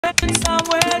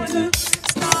somewhere to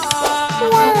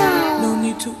start. Wow. No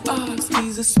need to ask,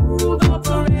 he's a smooth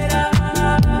operator.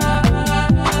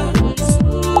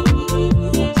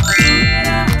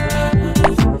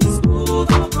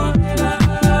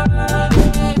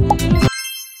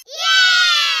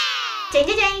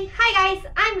 Hi guys,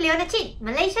 I'm Leona Chin,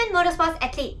 Malaysian motorsports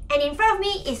athlete, and in front of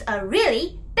me is a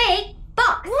really big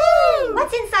box. Woo!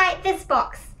 What's inside this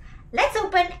box? Let's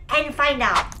open and find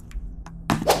out.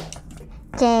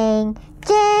 Jang,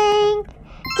 jang,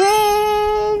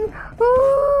 jang.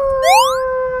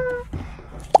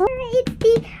 It's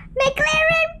the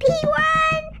McLaren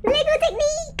P1 LEGO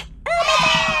Technic. Oh my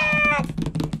god!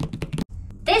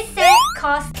 This set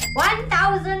costs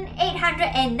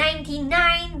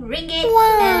 1,899 ringgit.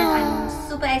 Wow. And I'm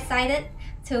super excited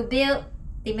to build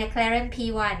the McLaren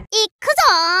P1.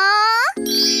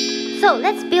 So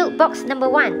let's build box number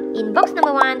 1. In box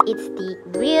number 1, it's the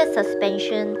rear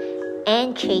suspension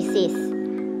and chassis.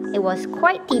 It was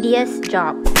quite tedious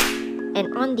job.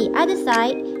 And on the other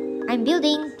side, I'm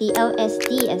building the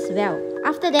LSD as well.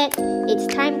 After that, it's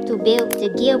time to build the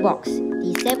gearbox,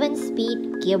 the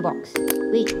 7-speed gearbox,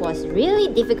 which was really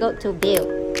difficult to build.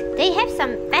 They have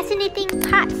some fascinating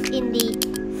parts in the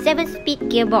 7-speed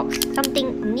gearbox,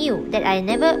 something new that I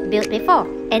never built before.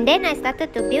 And then I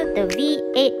started to build the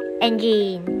V8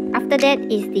 engine. After that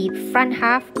is the front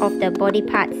half of the body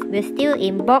parts. We're still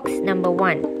in box number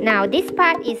 1. Now this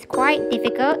part is quite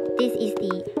difficult. This is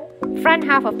the front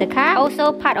half of the car,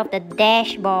 also part of the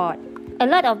dashboard. A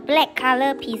lot of black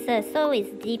color pieces, so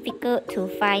it's difficult to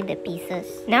find the pieces.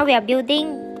 Now we are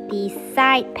building the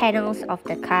side panels of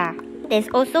the car. There's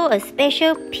also a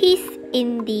special piece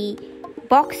in the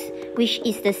box, which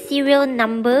is the serial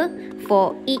number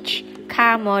for each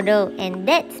car model, and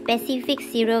that specific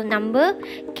serial number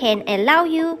can allow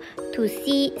you to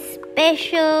see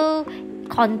special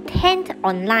content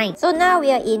online. So now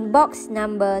we are in box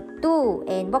number 2,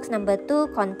 and box number 2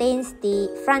 contains the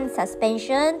front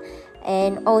suspension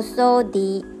and also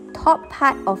the top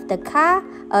part of the car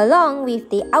along with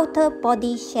the outer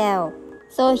body shell.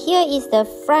 So here is the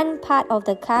front part of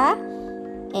the car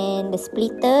and the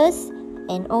splitters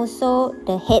and also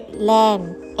the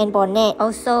headlamp and bonnet,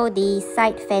 also the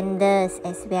side fenders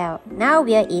as well. Now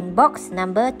we are in box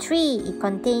number 3. It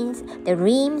contains the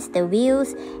rims, the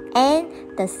wheels and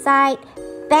the side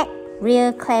back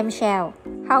rear clamshell.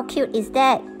 How cute is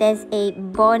that? There's a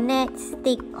bonnet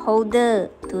stick holder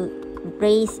to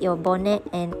raise your bonnet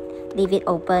and leave it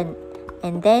open,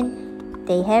 and then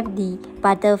they have the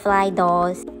butterfly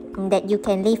doors that you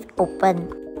can leave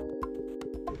open.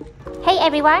 Hey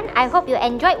everyone, I hope you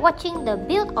enjoyed watching the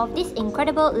build of this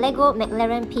incredible LEGO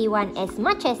McLaren P1 as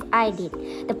much as I did.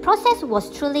 The process was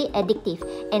truly addictive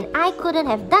and I couldn't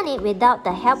have done it without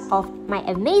the help of my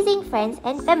amazing friends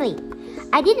and family.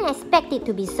 I didn't expect it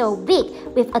to be so big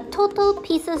with a total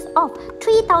pieces of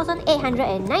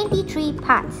 3,893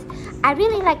 parts. I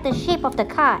really like the shape of the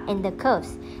car and the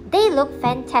curves. They look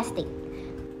fantastic.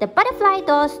 The butterfly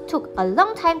doors took a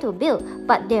long time to build,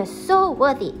 but they're so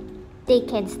worth it. They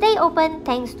can stay open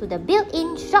thanks to the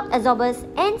built-in shock absorbers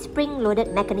and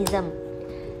spring-loaded mechanism.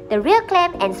 The rear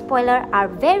clamp and spoiler are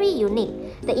very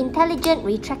unique. The intelligent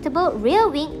retractable rear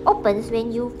wing opens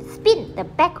when you spin the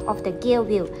back of the gear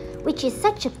wheel, which is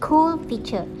such a cool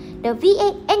feature. The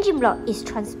V8 engine block is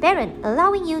transparent,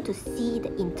 allowing you to see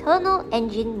the internal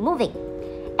engine moving.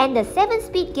 And the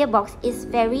 7-speed gearbox is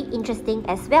very interesting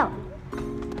as well.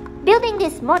 Building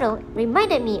this model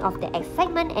reminded me of the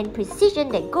excitement and precision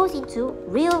that goes into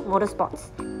real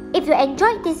motorsports. If you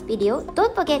enjoyed this video,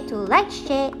 don't forget to like,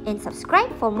 share and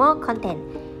subscribe for more content.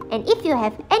 And if you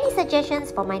have any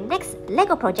suggestions for my next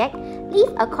LEGO project, leave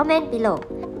a comment below.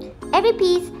 Every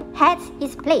piece has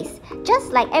its place,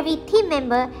 just like every team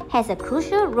member has a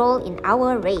crucial role in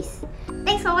our race.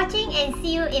 Thanks for watching and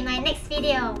see you in my next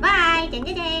video. Bye! Jeng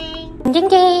jeng jeng! Jeng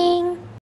jeng!